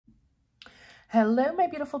Hello, my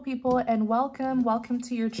beautiful people, and welcome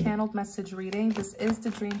to your channeled message reading. This is the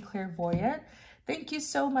Dream Clairvoyant. Thank you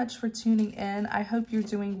so much for tuning in. I hope you're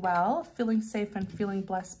doing well, feeling safe and feeling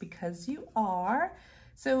blessed because you are.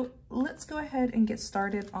 So let's go ahead and get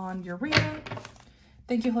started on your reading.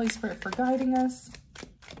 Thank you, Holy Spirit, for guiding us.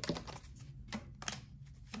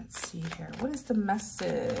 Let's see here. What is the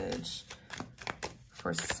message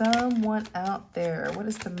for someone out there? What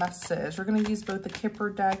is the message? We're going to use both the Kipper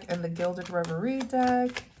deck and the Gilded Reverie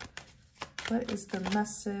deck. What is the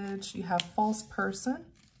message? You have false person.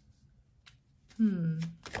 You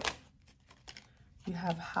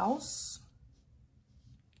have house.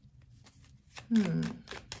 And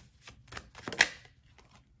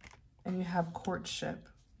you have courtship.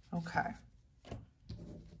 Okay.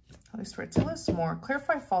 Holy Spirit, tell us more.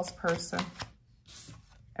 Clarify false person.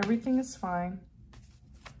 Everything is fine.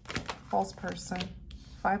 False person.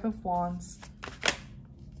 5 of Wands.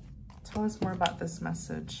 Tell us more about this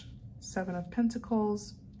message. 7 of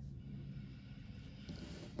Pentacles.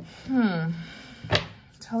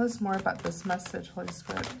 Tell us more about this message, Holy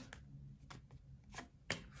Spirit.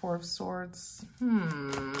 4 of Swords.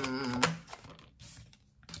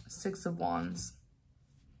 6 of Wands.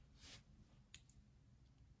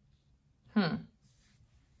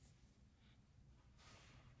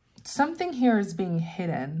 Something here is being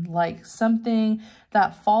hidden, like something,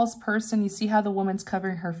 that false person. You see how the woman's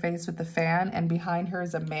covering her face with the fan and behind her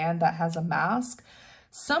is a man that has a mask.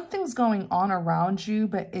 Something's going on around you,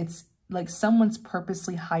 but it's like someone's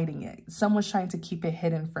purposely hiding it. Someone's trying to keep it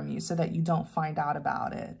hidden from you so that you don't find out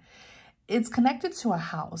about it. It's connected to a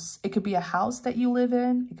house. It could be a house that you live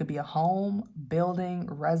in. It could be a home, building,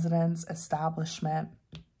 residence, establishment.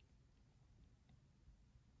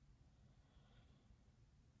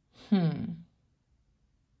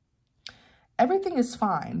 Everything is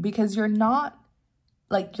fine because you're not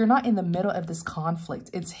in the middle of this conflict.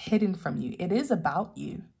 It's hidden from you. It is about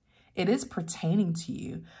you. It is pertaining to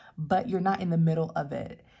you, but you're not in the middle of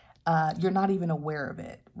it. You're not even aware of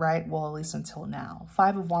it, right? Well, at least until now.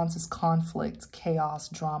 5 of Wands is conflict, chaos,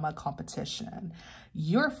 drama, competition.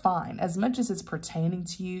 You're fine. As much as it's pertaining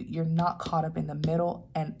to you, you're not caught up in the middle.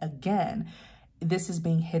 And again, this is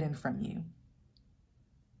being hidden from you.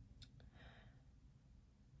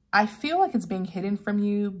 I feel like it's being hidden from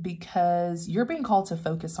you because you're being called to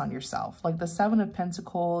focus on yourself. Like the 7 of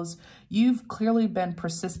Pentacles, you've clearly been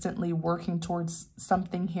persistently working towards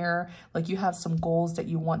something here. Like you have some goals that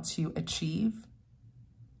you want to achieve.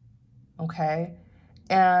 Okay.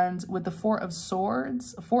 And with the 4 of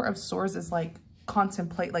Swords is like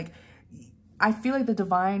contemplate, like I feel like the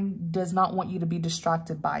divine does not want you to be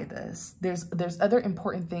distracted by this. There's other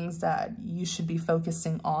important things that you should be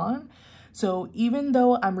focusing on. So even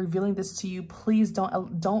though I'm revealing this to you, please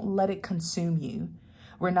don't let it consume you.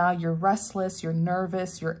 Where now you're restless, you're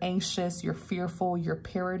nervous, you're anxious, you're fearful, you're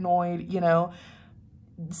paranoid, you know.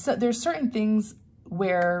 So there's certain things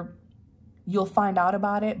where you'll find out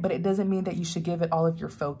about it, but it doesn't mean that you should give it all of your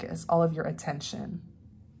focus, all of your attention.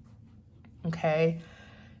 Okay.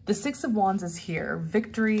 The 6 of Wands is here.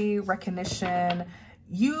 Victory, recognition.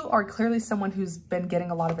 You are clearly someone who's been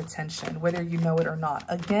getting a lot of attention, whether you know it or not.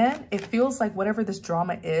 Again, it feels like whatever this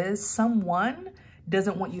drama is, someone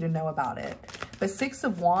doesn't want you to know about it. But 6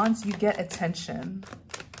 of Wands, you get attention.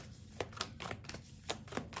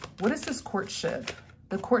 What is this courtship?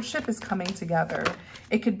 The courtship is coming together.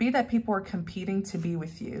 It could be that people are competing to be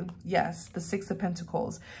with you. Yes, the 6 of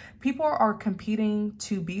Pentacles. People are competing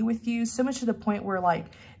to be with you, so much to the point where like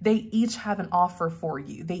they each have an offer for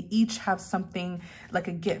you. They each have something like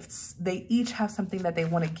a gift. They each have something that they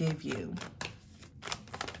want to give you.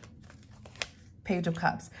 Page of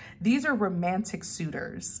Cups. These are romantic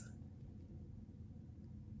suitors.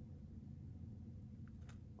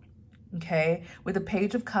 Okay, with the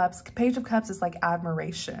Page of Cups is like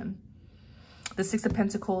admiration. The 6 of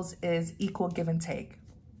Pentacles is equal give and take.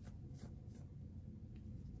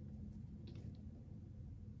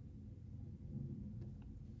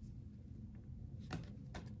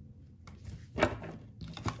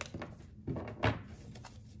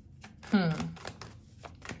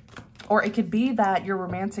 Or it could be that your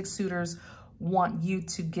romantic suitors want you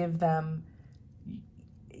to give them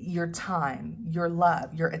your time, your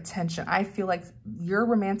love, your attention. I feel like your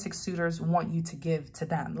romantic suitors want you to give to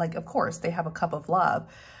them. Like, of course, they have a cup of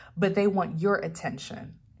love, but they want your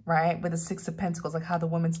attention, right? With the 6 of Pentacles, like how the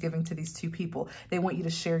woman's giving to these 2 people. They want you to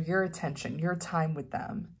share your attention, your time with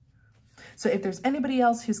them. So if there's anybody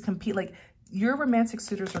else who's like your romantic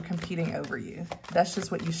suitors are competing over you. That's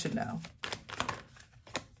just what you should know.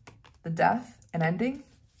 The Death, an ending.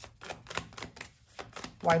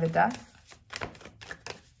 Why the Death?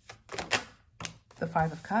 The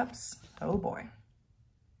Five of Cups. Oh boy.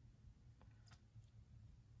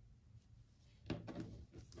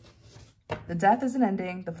 The Death is an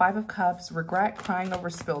ending. The Five of Cups. Regret, crying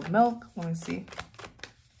over spilled milk. Let me see.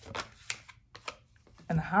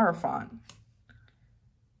 And the Hierophant.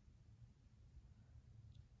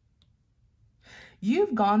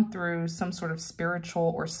 You've gone through some sort of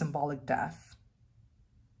spiritual or symbolic death.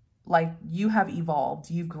 Like you have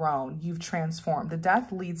evolved, you've grown, you've transformed. The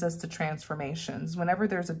death leads us to transformations. Whenever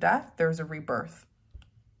there's a death, there's a rebirth.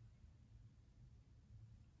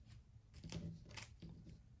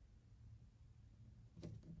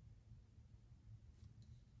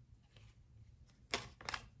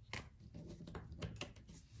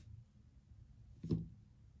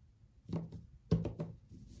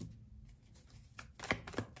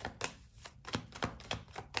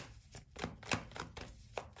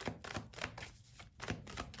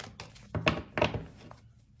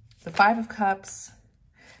 The Five of Cups,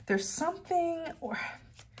 there's something, or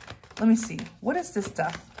let me see, what is this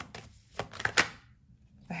death?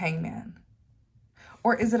 The Hangman.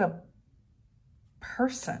 Or is it a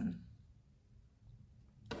person?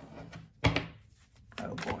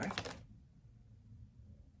 Oh boy.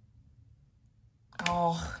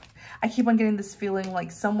 Oh, I keep on getting this feeling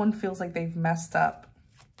like someone feels like they've messed up.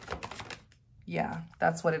 Yeah,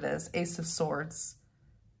 that's what it is. Ace of Swords.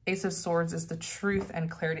 Ace of Swords is the truth and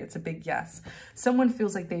clarity. It's a big yes. Someone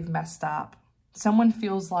feels like they've messed up. Someone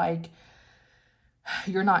feels like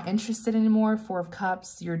you're not interested anymore. Four of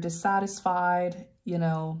Cups, you're dissatisfied, you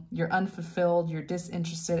know, you're unfulfilled, you're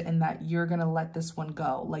disinterested, in that you're going to let this one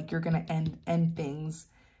go. Like you're going to end things.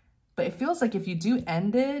 But it feels like if you do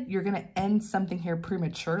end it, you're going to end something here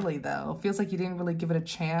prematurely though. It feels like you didn't really give it a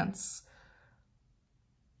chance.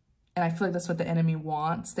 And I feel like that's what the enemy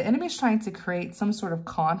wants. The enemy is trying to create some sort of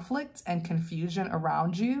conflict and confusion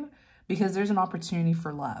around you because there's an opportunity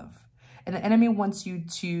for love. And the enemy wants you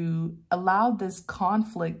to allow this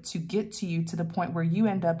conflict to get to you to the point where you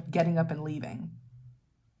end up getting up and leaving.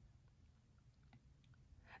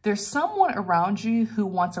 There's someone around you who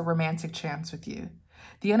wants a romantic chance with you.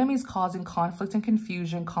 The enemy is causing conflict and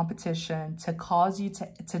confusion, competition, to cause you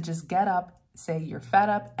to just get up, say you're fed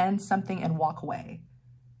up, end something, and walk away.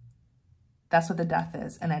 That's what the Death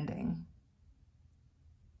is, an ending.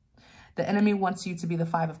 The enemy wants you to be the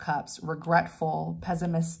Five of Cups, regretful,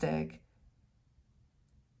 pessimistic.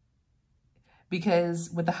 Because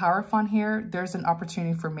with the Hierophant here, there's an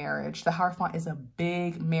opportunity for marriage. The Hierophant is a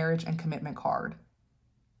big marriage and commitment card.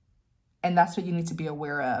 And that's what you need to be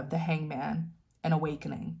aware of, the Hangman, an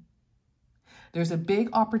awakening. There's a big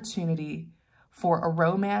opportunity for a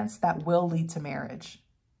romance that will lead to marriage.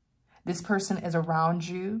 This person is around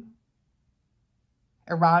you,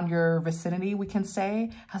 around your vicinity, we can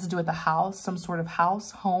say, has to do with the house, some sort of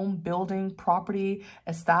house, home, building, property,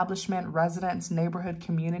 establishment, residence, neighborhood,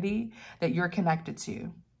 community that you're connected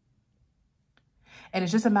to. And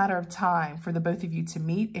it's just a matter of time for the both of you to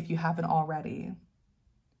meet if you haven't already.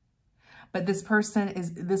 But this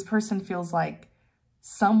person feels like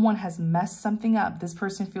someone has messed something up. This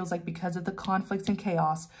person feels like because of the conflict and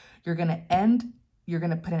chaos, you're going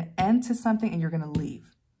to put an end to something and you're going to leave.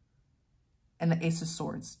 And the Ace of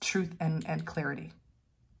Swords, truth and clarity.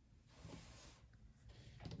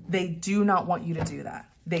 They do not want you to do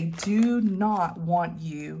that. They do not want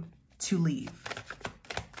you to leave.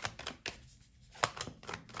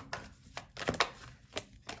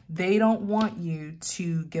 They don't want you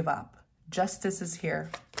to give up. Justice is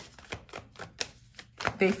here.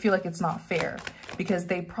 They feel like it's not fair because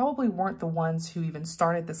they probably weren't the ones who even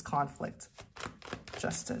started this conflict.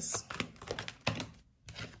 Justice.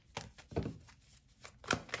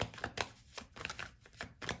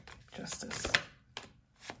 Justice.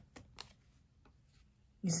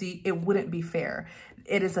 You see, it wouldn't be fair.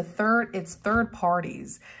 It is it's third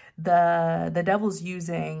parties. The devil's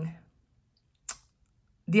using,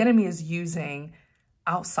 the enemy is using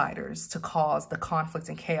outsiders to cause the conflict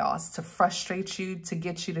and chaos, to frustrate you, to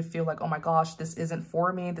get you to feel like, oh my gosh, this isn't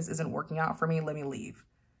for me. This isn't working out for me. Let me leave.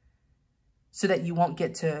 So that you won't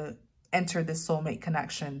get to enter this soulmate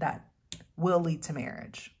connection that will lead to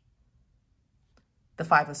marriage. The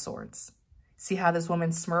Five of Swords. See how this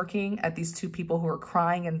woman's smirking at these two people who are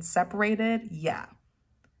crying and separated? Yeah.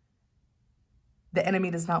 The enemy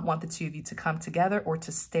does not want the two of you to come together or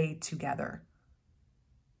to stay together.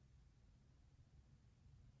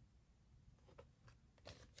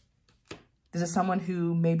 This is someone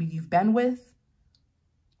who maybe you've been with.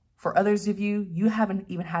 For others of you, you haven't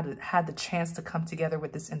even had the chance to come together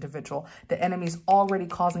with this individual. The enemy's already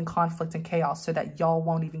causing conflict and chaos so that y'all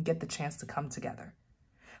won't even get the chance to come together.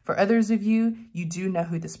 For others of you, you do know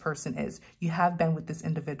who this person is. You have been with this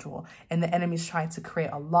individual, and the enemy is trying to create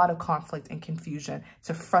a lot of conflict and confusion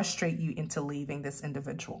to frustrate you into leaving this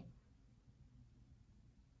individual.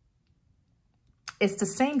 It's the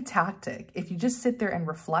same tactic. If you just sit there and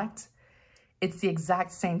reflect, it's the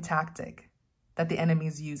exact same tactic that the enemy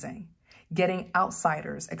is using. Getting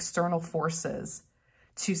outsiders, external forces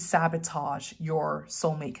to sabotage your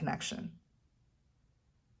soulmate connection.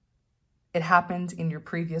 It happened in your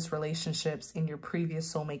previous relationships, in your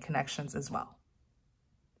previous soulmate connections as well.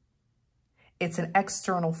 It's an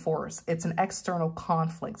external force. It's an external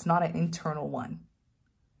conflict, not an internal one.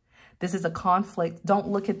 This is a conflict. Don't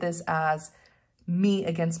look at this as me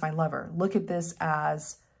against my lover. Look at this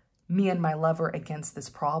as me and my lover against this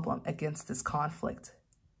problem, against this conflict.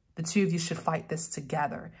 The two of you should fight this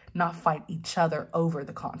together, not fight each other over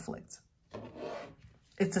the conflict.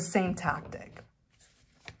 It's the same tactic.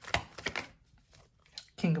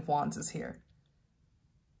 King of Wands is here.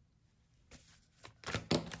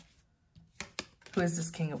 Who is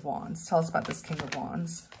this King of Wands? Tell us about this King of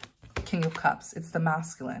Wands. King of Cups. It's the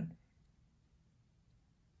masculine.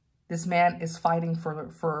 This man is fighting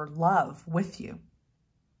for love with you.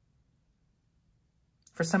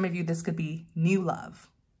 For some of you, this could be new love.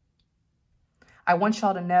 I want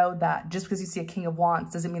y'all to know that just because you see a King of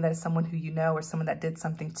Wands doesn't mean that it's someone who you know or someone that did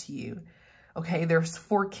something to you. Okay, there's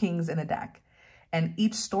 4 kings in a deck. And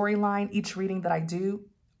each storyline, each reading that I do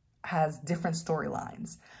has different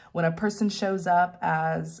storylines. When a person shows up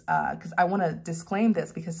as, because I want to disclaim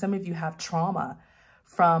this because some of you have trauma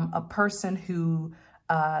from a person who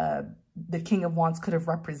the King of Wands could have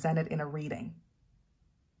represented in a reading.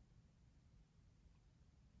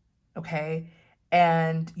 Okay,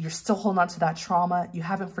 and you're still holding on to that trauma. You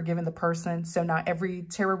haven't forgiven the person. So now every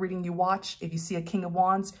tarot reading you watch, if you see a King of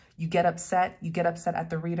Wands, you get upset. You get upset at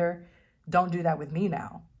the reader. Don't do that with me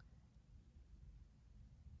now.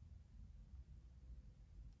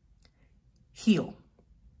 Heal.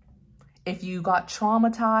 If you got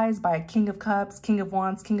traumatized by a King of Cups, King of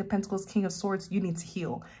Wands, King of Pentacles, King of Swords, you need to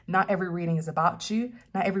heal. Not every reading is about you.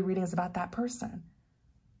 Not every reading is about that person.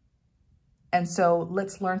 And so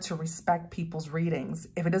let's learn to respect people's readings.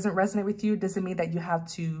 If it doesn't resonate with you, it doesn't mean that you have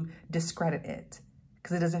to discredit it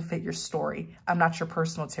because it doesn't fit your story. I'm not your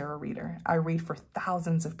personal tarot reader. I read for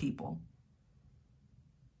thousands of people.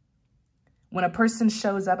 When a person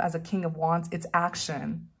shows up as a King of Wands, it's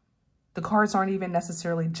action. The cards aren't even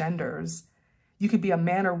necessarily genders. You could be a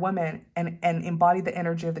man or woman and embody the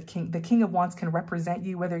energy of the king. The King of Wands can represent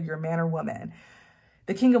you whether you're a man or woman.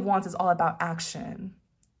 The King of Wands is all about action.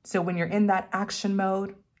 So when you're in that action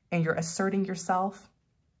mode and you're asserting yourself,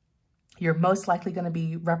 you're most likely going to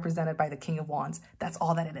be represented by the King of Wands. That's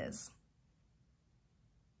all that it is.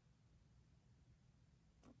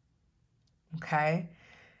 Okay?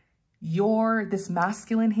 This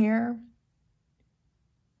masculine here,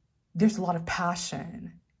 there's a lot of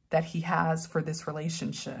passion that he has for this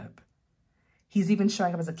relationship. He's even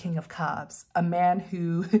showing up as a King of Cups, a man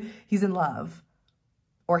who he's in love,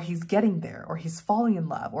 or he's getting there, or he's falling in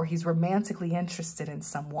love, or he's romantically interested in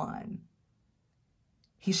someone.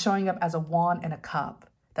 He's showing up as a wand and a cup.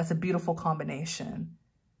 That's a beautiful combination.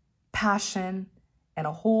 Passion and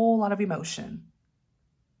a whole lot of emotion.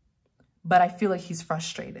 But I feel like he's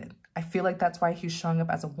frustrated. I feel like that's why he's showing up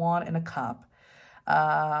as a wand and a cup.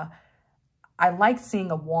 I like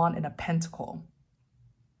seeing a wand and a pentacle.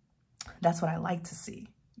 That's what I like to see,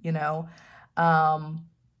 you know.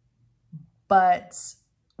 But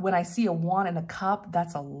when I see a wand and a cup,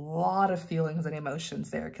 that's a lot of feelings and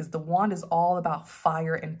emotions there because the wand is all about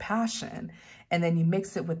fire and passion. And then you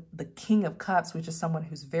mix it with the King of Cups, which is someone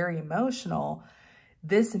who's very emotional.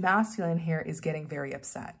 This masculine here is getting very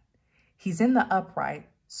upset. He's in the upright,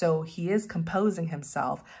 so he is composing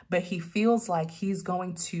himself, but he feels like he's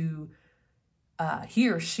going to, he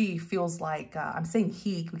or she feels like, I'm saying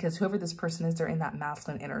he because whoever this person is, they're in that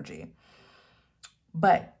masculine energy.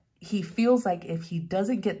 But he feels like if he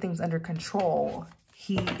doesn't get things under control,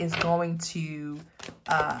 he is going to,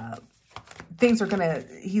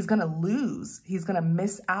 he's going to lose. He's going to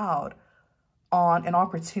miss out on an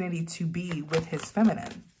opportunity to be with his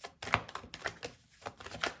feminine.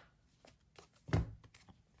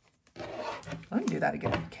 Let me do that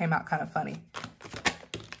again. Came out kind of funny.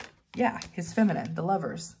 Yeah, his feminine, the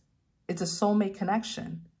lovers. It's a soulmate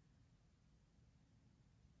connection.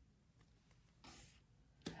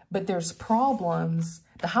 But there's problems.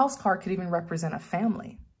 The house card could even represent a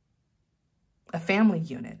family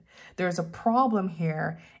unit. There's a problem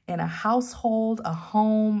here in a household, a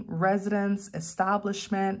home, residence,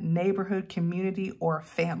 establishment, neighborhood, community, or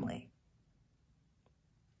family.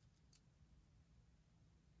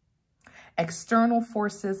 External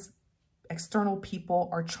forces, external people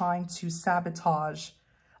are trying to sabotage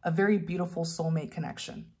a very beautiful soulmate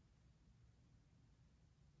connection.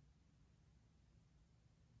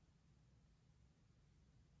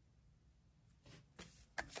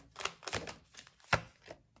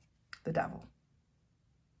 The devil.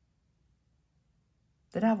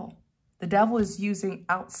 The devil. The devil is using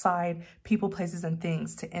outside people, places, and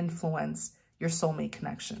things to influence your soulmate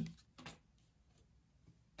connection.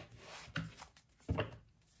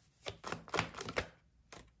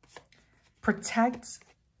 Protect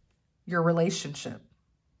your relationship.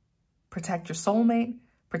 Protect your soulmate.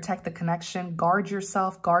 Protect the connection. Guard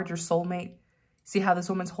yourself. Guard your soulmate. See how this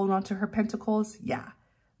woman's holding on to her pentacles? Yeah.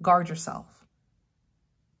 Guard yourself.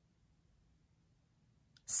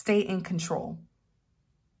 Stay in control.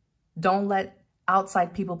 Don't let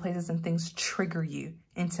outside people, places, and things trigger you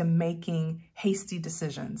into making hasty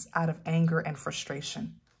decisions out of anger and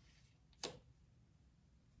frustration.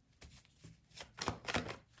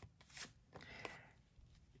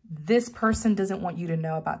 This person doesn't want you to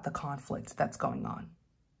know about the conflict that's going on.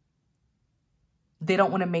 They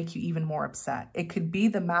don't want to make you even more upset. It could be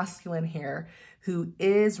the masculine here who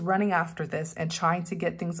is running after this and trying to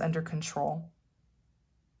get things under control.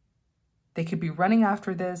 They could be running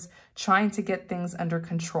after this, trying to get things under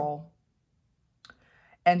control.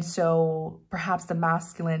 And so perhaps the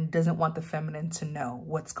masculine doesn't want the feminine to know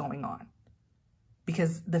what's going on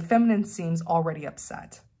because the feminine seems already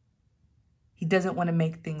upset. He doesn't want to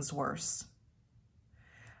make things worse.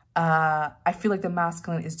 I feel like the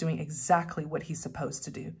masculine is doing exactly what he's supposed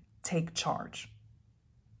to do. Take charge.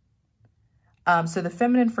 So the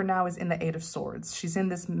feminine for now is in the Eight of Swords. She's in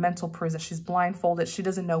this mental prison. She's blindfolded. She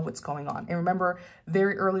doesn't know what's going on. And remember,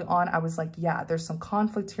 very early on, I was like, yeah, there's some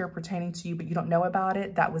conflict here pertaining to you, but you don't know about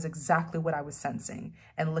it. That was exactly what I was sensing.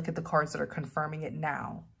 And look at the cards that are confirming it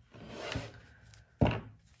now.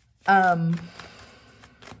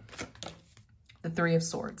 The Three of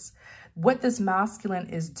Swords. What this masculine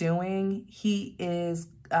is doing, he is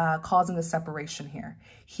causing a separation here.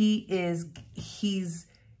 He's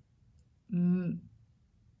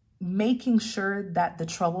making sure that the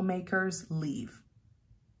troublemakers leave.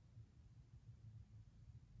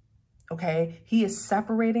 Okay? He is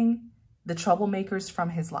separating the troublemakers from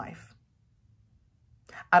his life.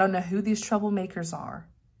 I don't know who these troublemakers are,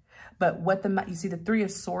 but what you see, the Three of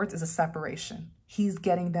Swords is a separation. He's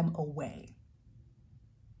getting them away.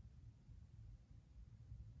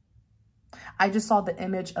 I just saw the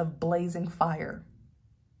image of blazing fire.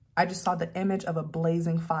 I just saw the image of a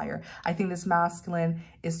blazing fire. I think this masculine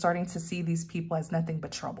is starting to see these people as nothing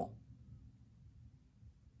but trouble.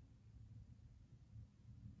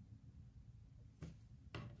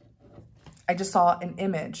 I just saw an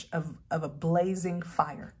image of a blazing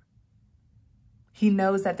fire. He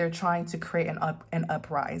knows that they're trying to create an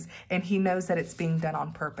uprise, and he knows that it's being done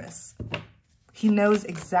on purpose. He knows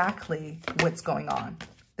exactly what's going on.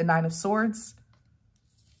 The Nine of Swords,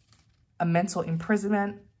 a mental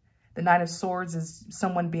imprisonment. The Nine of Swords is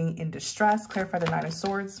someone being in distress. Clarify the Nine of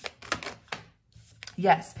Swords.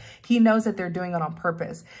 Yes, he knows that they're doing it on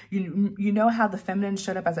purpose. You know how the feminine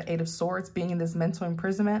showed up as an Eight of Swords, being in this mental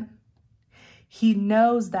imprisonment? He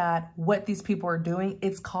knows that what these people are doing,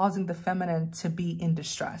 it's causing the feminine to be in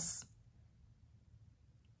distress.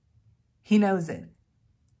 He knows it.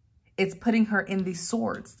 It's putting her in these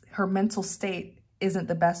swords. Her mental state isn't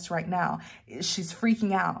the best right now. She's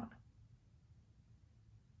freaking out.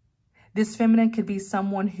 This feminine could be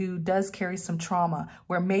someone who does carry some trauma,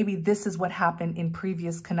 where maybe this is what happened in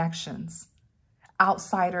previous connections.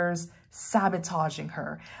 Outsiders sabotaging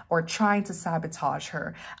her or trying to sabotage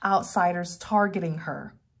her. Outsiders targeting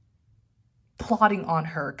her, plotting on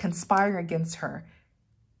her, conspiring against her.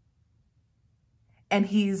 And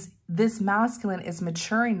this masculine is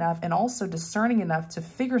mature enough and also discerning enough to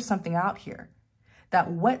figure something out here. That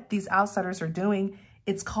what these outsiders are doing,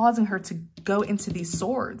 it's causing her to go into these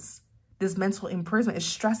swords. This mental imprisonment is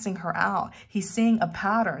stressing her out. He's seeing a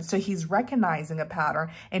pattern. So he's recognizing a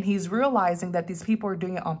pattern and he's realizing that these people are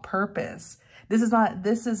doing it on purpose. This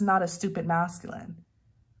is not a stupid masculine.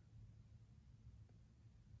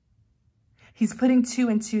 He's putting two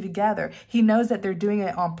and two together. He knows that they're doing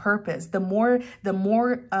it on purpose. The more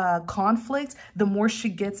conflict, the more she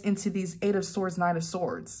gets into these Eight of Swords, Nine of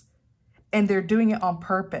Swords. And they're doing it on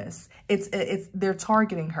purpose. They're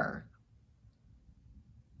targeting her.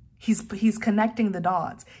 He's connecting the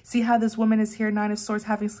dots. See how this woman is here, Nine of Swords,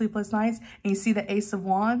 having sleepless nights, and you see the Ace of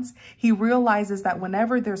Wands? He realizes that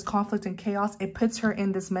whenever there's conflict and chaos, it puts her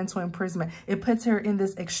in this mental imprisonment. It puts her in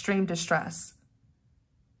this extreme distress.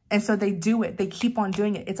 And so they do it. They keep on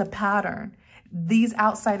doing it. It's a pattern. These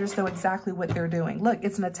outsiders know exactly what they're doing. Look,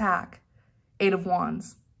 it's an attack. 8 of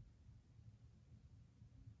Wands.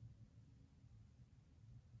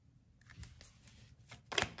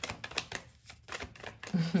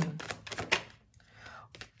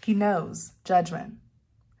 He knows judgment.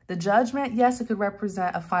 The judgment, yes, it could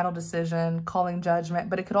represent a final decision, calling judgment,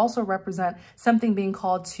 but it could also represent something being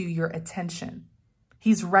called to your attention.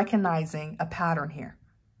 He's recognizing a pattern here.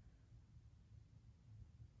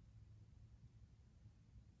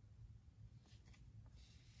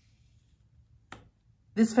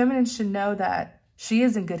 This feminine should know that she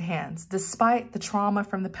is in good hands, despite the trauma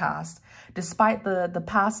from the past, despite the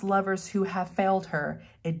past lovers who have failed her.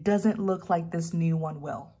 It doesn't look like this new one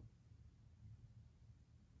will.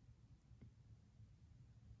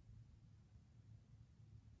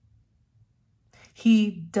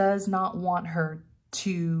 He does not want her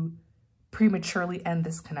to prematurely end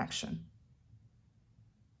this connection,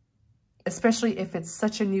 especially if it's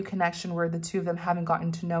such a new connection where the two of them haven't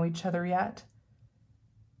gotten to know each other yet.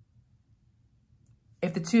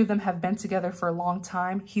 If the two of them have been together for a long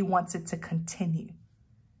time, he wants it to continue.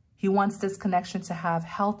 He wants this connection to have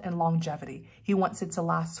health and longevity. He wants it to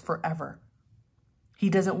last forever. He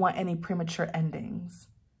doesn't want any premature endings.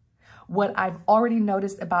 What I've already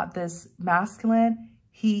noticed about this masculine,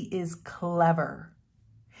 he is clever.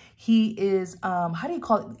 He is, how do you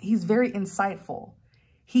call it? He's very insightful.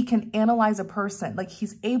 He can analyze a person. Like,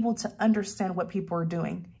 he's able to understand what people are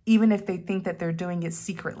doing, even if they think that they're doing it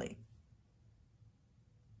secretly.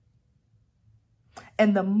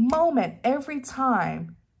 And the moment, every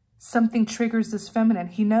time something triggers this feminine,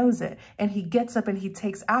 he knows it, and he gets up and he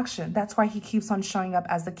takes action. That's why he keeps on showing up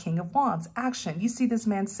as the King of Wands. Action. You see this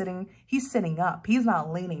man sitting, he's sitting up. He's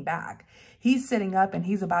not leaning back. He's sitting up and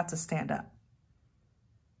he's about to stand up.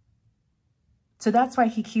 So that's why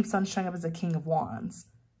he keeps on showing up as the King of Wands.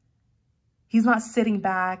 He's not sitting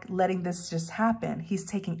back, letting this just happen. He's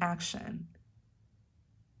taking action.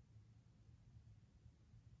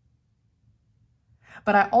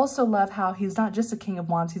 But I also love how he's not just a King of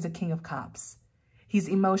Wands, he's a King of Cups. He's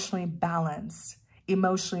emotionally balanced,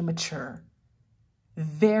 emotionally mature,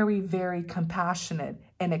 very, very compassionate,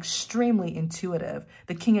 and extremely intuitive.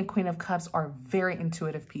 The King and Queen of Cups are very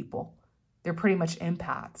intuitive people. They're pretty much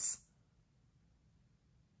empaths.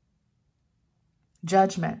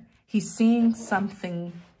 Judgment. He's seeing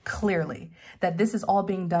something clearly, that this is all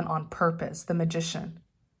being done on purpose. The Magician.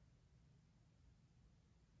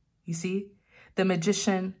 You see? The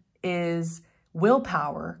Magician is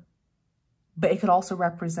willpower, but it could also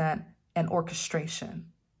represent an orchestration.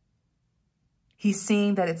 He's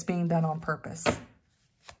seeing that it's being done on purpose.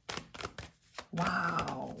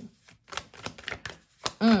 Wow.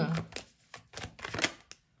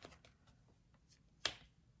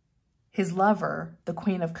 His lover, the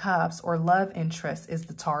Queen of Cups, or love interest, is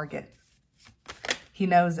the target. He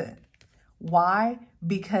knows it. Why?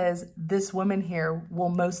 Because this woman here will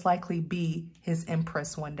most likely be his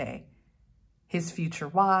empress one day. His future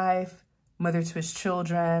wife, mother to his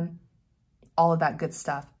children, all of that good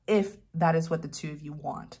stuff, if that is what the two of you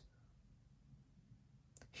want.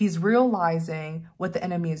 He's realizing what the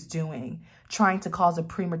enemy is doing, trying to cause a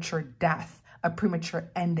premature death, a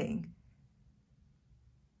premature ending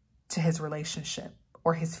to his relationship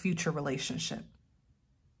or his future relationship,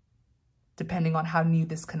 depending on how new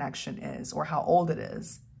this connection is or how old it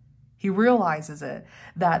is. He realizes it,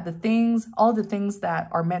 that the things, all the things that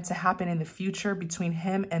are meant to happen in the future between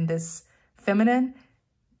him and this feminine,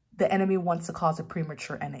 the enemy wants to cause a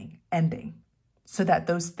premature ending so that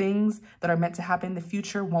those things that are meant to happen in the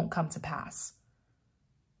future won't come to pass.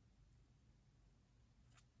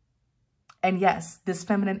 And yes, this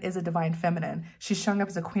feminine is a divine feminine. She's showing up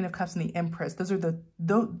as a Queen of Cups and the Empress. Those are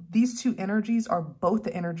these two energies are both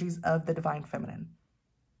the energies of the divine feminine.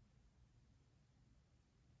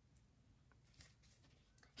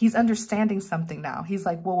 He's understanding something now. He's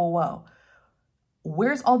like, whoa, whoa, whoa.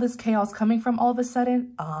 Where's all this chaos coming from all of a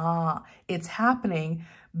sudden? It's happening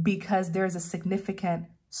because there's a significant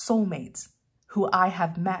soulmate who I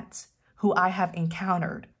have met, who I have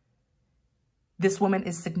encountered. This woman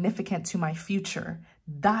is significant to my future.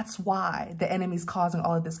 That's why the enemy's causing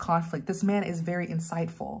all of this conflict. This man is very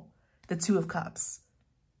insightful. The Two of Cups.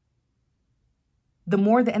 The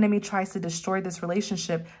more the enemy tries to destroy this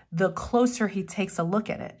relationship, the closer he takes a look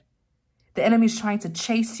at it. The enemy's trying to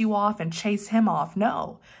chase you off and chase him off.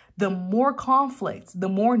 No. The more conflict, the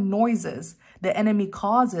more noises the enemy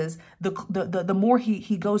causes, the more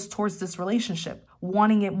he goes towards this relationship,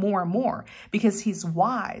 wanting it more and more, because he's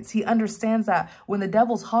wise. He understands that when the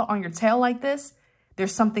devil's hot on your tail like this,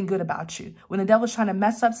 there's something good about you. When the devil's trying to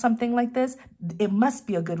mess up something like this, it must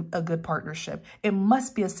be a good partnership. It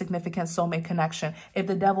must be a significant soulmate connection if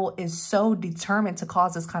the devil is so determined to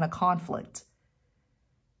cause this kind of conflict.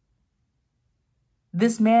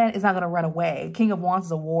 This man is not going to run away. King of Wands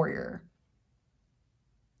is a warrior.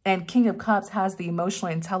 And King of Cups has the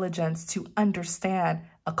emotional intelligence to understand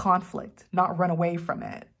a conflict, not run away from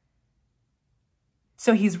it.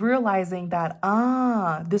 So he's realizing that,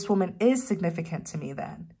 this woman is significant to me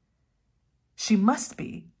then. She must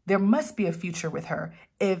be. There must be a future with her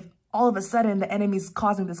if all of a sudden the enemy's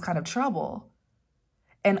causing this kind of trouble.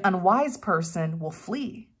 An unwise person will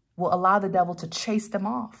flee, will allow the devil to chase them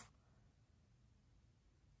off.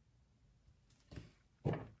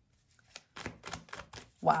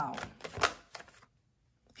 Wow.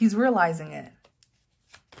 He's realizing it.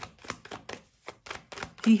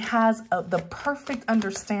 He has the perfect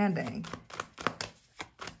understanding.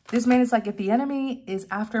 This man is like, if the enemy is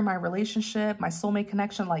after my relationship, my soulmate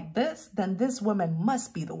connection like this, then this woman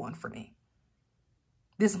must be the one for me.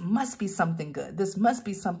 This must be something good. This must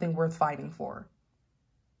be something worth fighting for.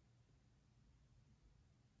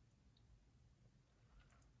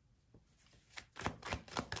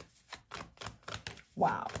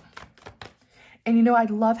 Wow. And you know, I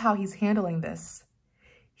love how he's handling this.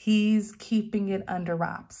 He's keeping it under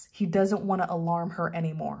wraps. He doesn't want to alarm her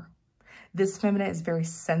anymore. This feminine is very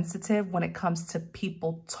sensitive when it comes to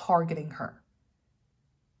people targeting her,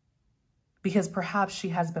 because perhaps she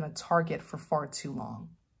has been a target for far too long,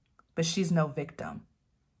 but she's no victim.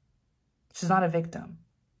 She's not a victim.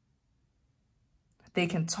 They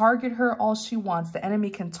can target her all she wants. The enemy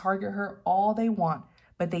can target her all they want,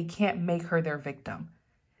 but they can't make her their victim.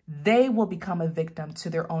 They will become a victim to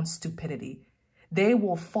their own stupidity. They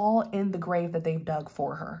will fall in the grave that they've dug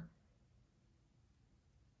for her.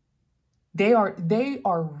 They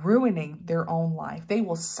are ruining their own life. They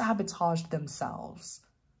will sabotage themselves.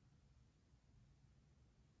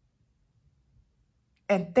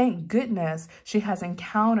 And thank goodness she has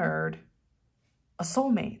encountered a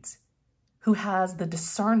soulmate who has the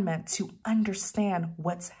discernment to understand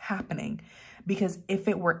what's happening. Because if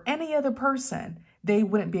it were any other person, they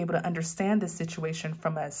wouldn't be able to understand this situation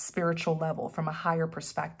from a spiritual level, from a higher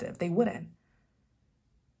perspective. They wouldn't.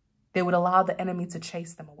 They would allow the enemy to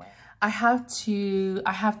chase them away. I have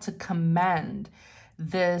to commend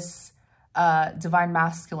this divine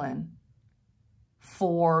masculine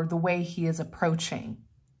for the way he is approaching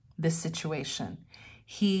this situation.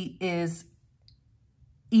 He is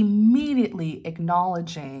immediately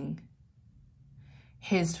acknowledging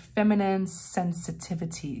his feminine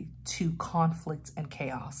sensitivity to conflict and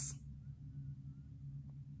chaos.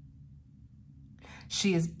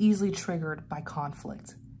 She is easily triggered by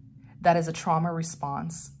conflict. That is a trauma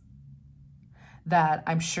response that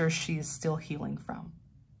I'm sure she is still healing from.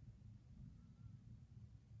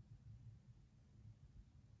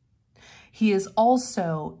 He is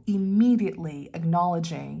also immediately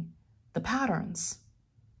acknowledging the patterns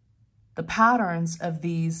of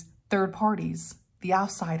these third parties, the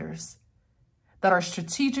outsiders, that are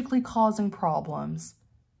strategically causing problems,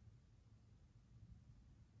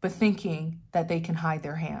 but thinking that they can hide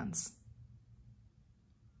their hands.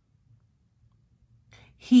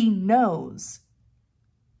 He knows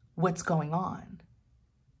what's going on,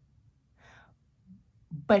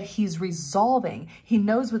 but he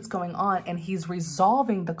knows what's going on, and he's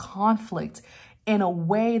resolving the conflict in a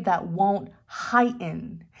way that won't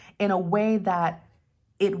heighten, in a way that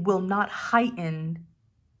it will not heighten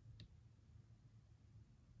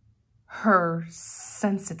her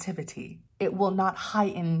sensitivity. It will not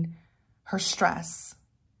heighten her stress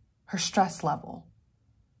level.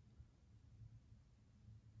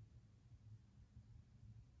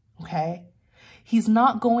 Okay? He's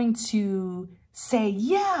not going to say,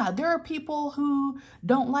 yeah, there are people who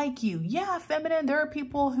don't like you. Yeah, feminine, there are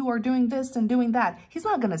people who are doing this and doing that. He's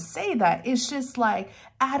not going to say that. It's just like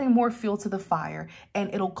adding more fuel to the fire,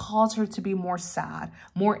 and it'll cause her to be more sad,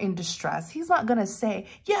 more in distress. He's not going to say,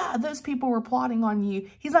 yeah, those people were plotting on you.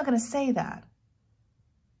 He's not going to say that.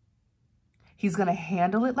 He's going to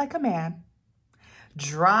handle it like a man,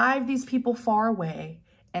 drive these people far away,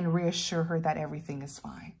 and reassure her that everything is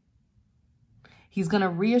fine. He's going to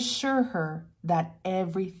reassure her that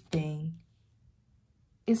everything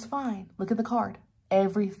is fine. Look at the card.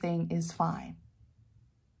 Everything is fine.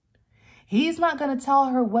 He's not going to tell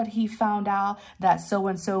her what he found out that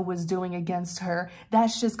so-and-so was doing against her.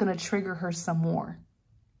 That's just going to trigger her some more.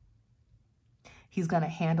 He's going to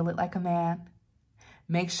handle it like a man,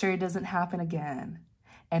 make sure it doesn't happen again,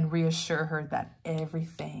 and reassure her that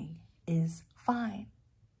everything is fine.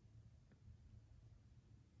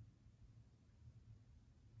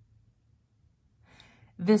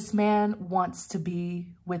 This man wants to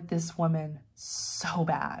be with this woman so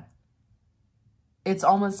bad. It's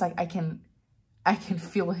almost like I can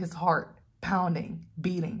feel his heart pounding,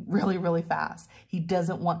 beating really, really fast. He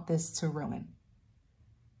doesn't want this to ruin.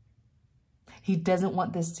 He doesn't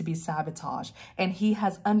want this to be sabotage. And he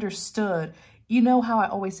has understood, you know how I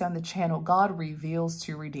always say on the channel, God reveals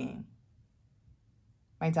to redeem.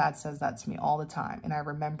 My dad says that to me all the time, and I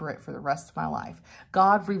remember it for the rest of my life.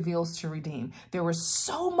 God reveals to redeem. There was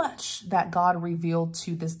so much that God revealed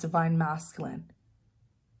to this divine masculine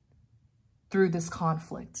through this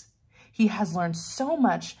conflict. He has learned so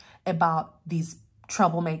much about these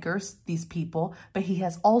troublemakers, these people, but he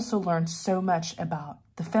has also learned so much about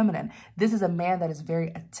the feminine. This is a man that is very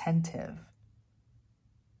attentive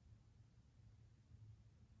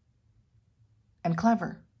and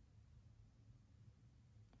clever.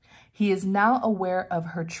 He is now aware of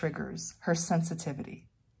her triggers, her sensitivity.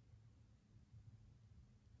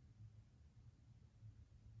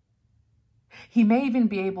 He may even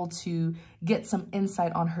be able to get some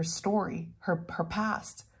insight on her story, her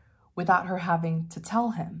past, without her having to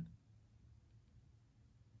tell him.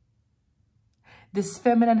 This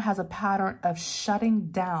feminine has a pattern of shutting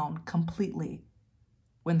down completely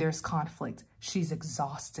when there's conflict. She's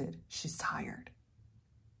exhausted. She's tired.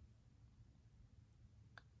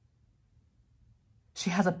 She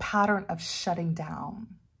has a pattern of shutting down.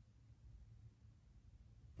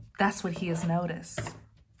 That's what he has noticed.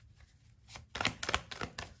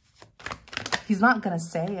 He's not going to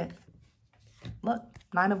say it. Look,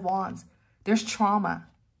 9 of Wands. There's trauma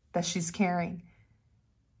that she's carrying.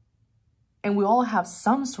 And we all have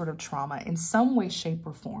some sort of trauma in some way, shape,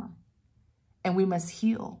 or form. And we must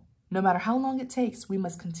heal. No matter how long it takes, we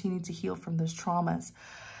must continue to heal from those traumas.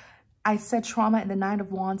 I said trauma, and the 9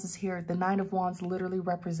 of Wands is here. The 9 of Wands literally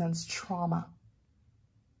represents trauma.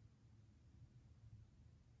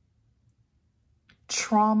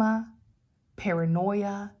 Trauma,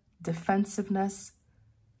 paranoia, defensiveness.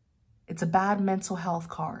 It's a bad mental health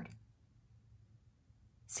card.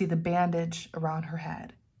 See the bandage around her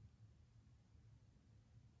head.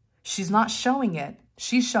 She's not showing it.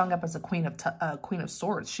 She's showing up as a queen of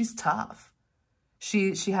swords. She's tough.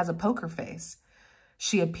 She has a poker face.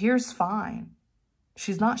 She appears fine.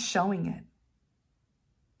 She's not showing it.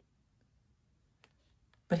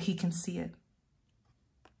 But he can see it.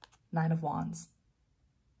 9 of Wands.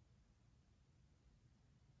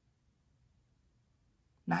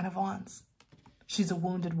 9 of Wands. She's a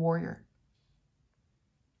wounded warrior.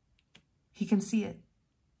 He can see it.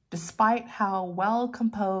 Despite how well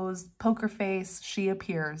composed, poker face she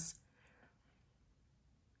appears,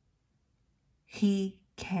 he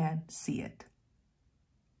can see it.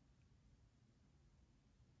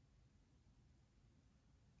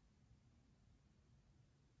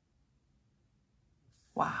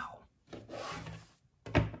 Wow.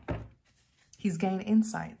 He's gained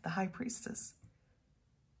insight, the high priestess.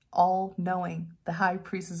 All knowing. The high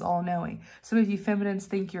priest is all knowing. Some of you feminines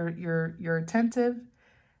think you're attentive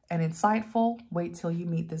and insightful. Wait till you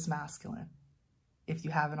meet this masculine, if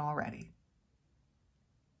you haven't already.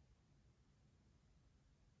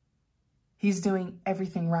 He's doing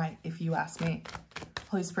everything right, if you ask me.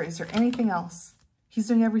 Holy Spirit, is there anything else? He's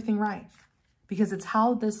doing everything right, because it's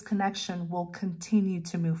how this connection will continue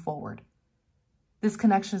to move forward. This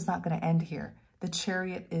connection is not going to end here. The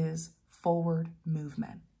Chariot is forward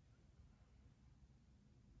movement.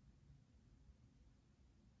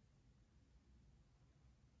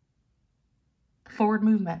 Forward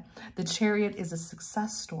movement. The Chariot is a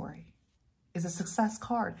success story, is a success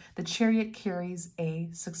card. The Chariot carries a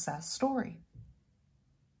success story.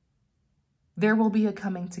 There will be a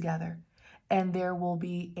coming together, and there will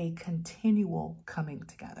be a continual coming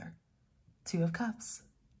together. 2 of Cups.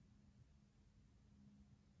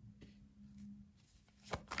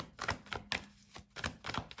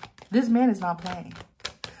 This man is not playing.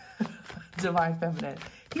 Divine Feminine.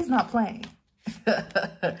 He's not playing.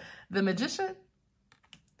 The Magician,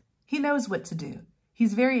 he knows what to do.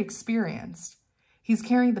 He's very experienced. He's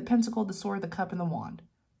carrying the Pentacle, the Sword, the Cup, and the Wand.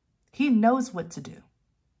 He knows what to do.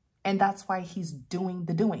 And that's why he's doing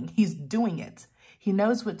the doing. He's doing it. He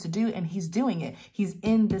knows what to do, and he's doing it. He's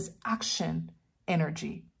in this action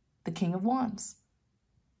energy. The King of Wands.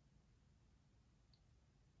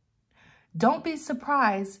 Don't be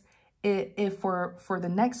surprised if for the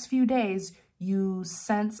next few days you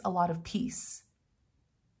sense a lot of peace.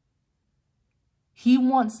 He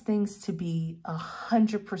wants things to be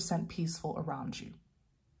 100% peaceful around you.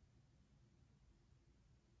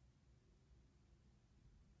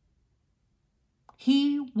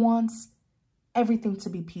 He wants everything to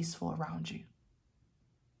be peaceful around you.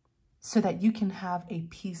 so that you can have a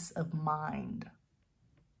peace of mind.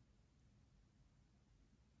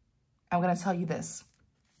 I'm going to tell you this.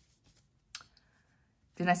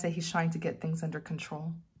 Didn't I say he's trying to get things under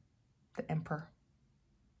control? The Emperor,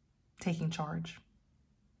 taking charge.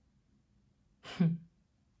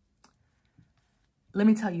 Let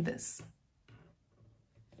me tell you this.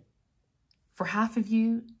 For half of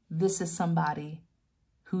you, this is somebody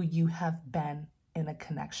who you have been in a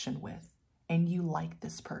connection with, and you like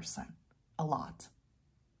this person a lot.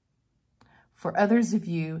 For others of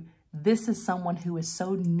you, this is someone who is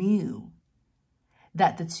so new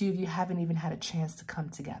that the two of you haven't even had a chance to come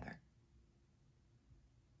together.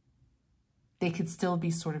 They could still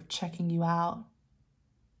be sort of checking you out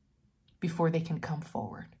before they can come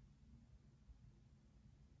forward.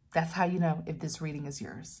 That's how you know if this reading is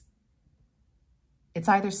yours. It's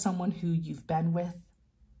either someone who you've been with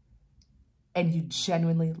and you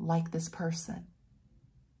genuinely like this person,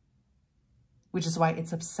 which is why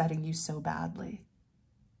it's upsetting you so badly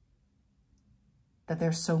that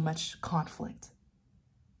there's so much conflict.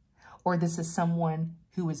 Or this is someone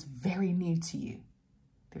who is very new to you.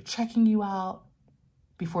 They're checking you out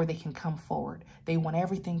before they can come forward. They want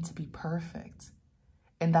everything to be perfect.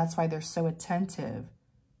 And that's why they're so attentive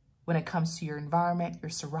when it comes to your environment, your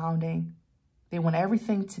surrounding. They want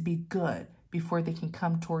everything to be good before they can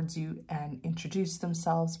come towards you and introduce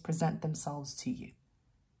themselves, present themselves to you.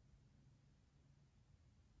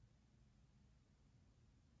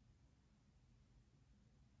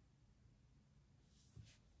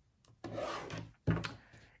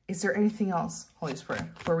 Is there anything else, Holy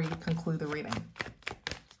Spirit, before we conclude the reading?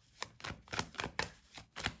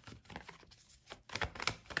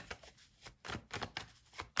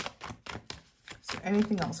 Is there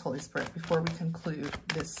anything else, Holy Spirit, before we conclude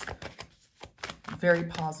this very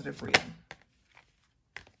positive reading?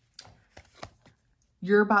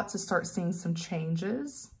 You're about to start seeing some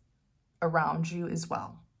changes around you as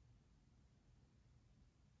well.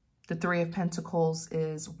 The Three of Pentacles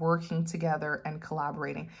is working together and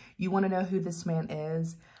collaborating. You want to know who this man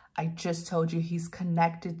is? I just told you he's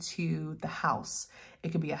connected to the house.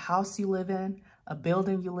 It could be a house you live in, a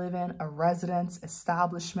building you live in, a residence,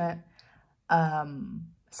 establishment,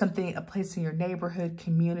 something, a place in your neighborhood,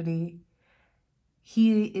 community.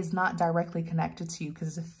 He is not directly connected to you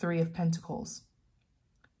because it's a Three of Pentacles.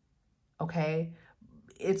 Okay?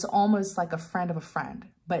 It's almost like a friend of a friend,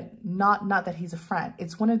 but not that he's a friend.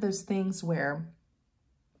 It's one of those things where,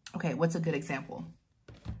 okay, what's a good example?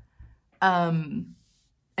 And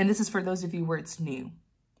this is for those of you where it's new,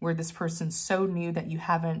 where this person's so new that you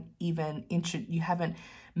haven't even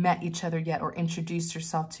met each other yet or introduced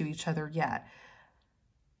yourself to each other yet.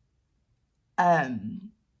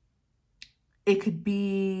 It could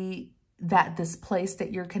be that this place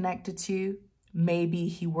that you're connected to, maybe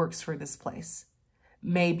he works for this place.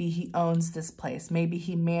 Maybe he owns this place. Maybe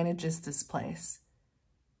he manages this place.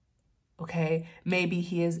 Okay? Maybe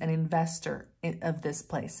he is an investor of this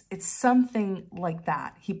place. It's something like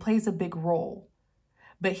that. He plays a big role,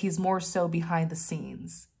 but he's more so behind the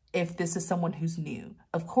scenes. If this is someone who's new.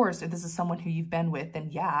 Of course, if this is someone who you've been with, then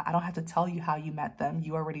yeah, I don't have to tell you how you met them.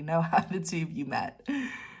 You already know how the two of you met.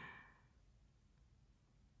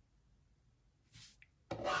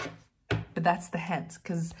 But that's the hint,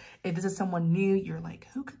 because if this is someone new, you're like,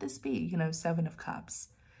 who could this be? You know, Seven of Cups.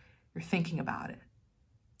 You're thinking about it.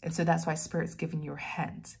 And so that's why Spirit's giving you a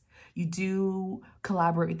hint. You do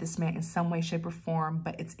collaborate with this man in some way, shape, or form,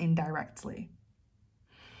 but it's indirectly.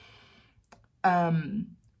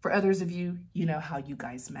 For others of you, you know how you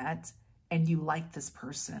guys met, and you like this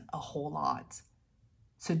person a whole lot.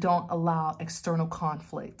 So don't allow external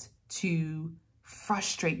conflict to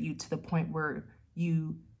frustrate you to the point where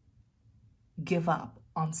you give up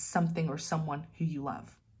on something or someone who you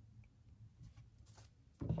love.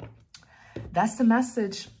 That's the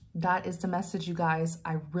message. That is the message, you guys.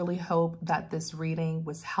 I really hope that this reading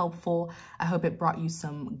was helpful. I hope it brought you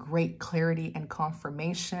some great clarity and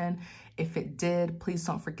confirmation. If it did, please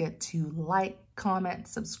don't forget to like, comment,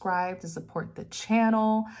 subscribe to support the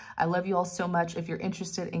channel. I love you all so much. If you're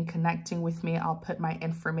interested in connecting with me, I'll put my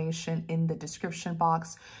information in the description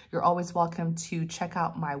box. You're always welcome to check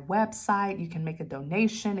out my website. You can make a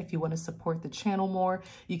donation if you want to support the channel more.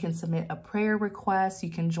 You can submit a prayer request. You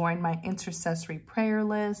can join my intercessory prayer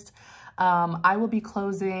list. I will be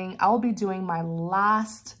doing my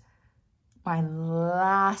last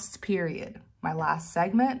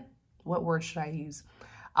segment. What word should I use?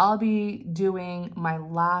 I'll be doing my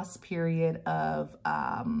last period of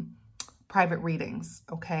private readings,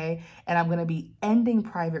 okay? And I'm going to be ending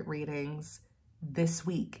private readings this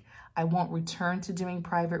week. I won't return to doing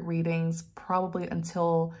private readings probably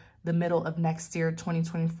until the middle of next year,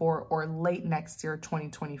 2024, or late next year,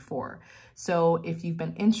 2024. So if you've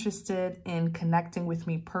been interested in connecting with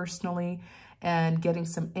me personally and getting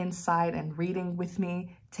some insight and reading with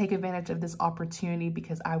me, take advantage of this opportunity,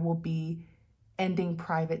 because I will be ending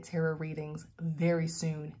private tarot readings very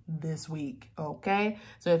soon this week, okay?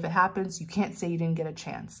 So if it happens, you can't say you didn't get a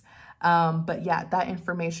chance. But yeah, that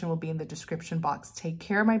information will be in the description box. Take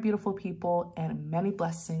care, my beautiful people, and many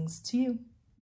blessings to you.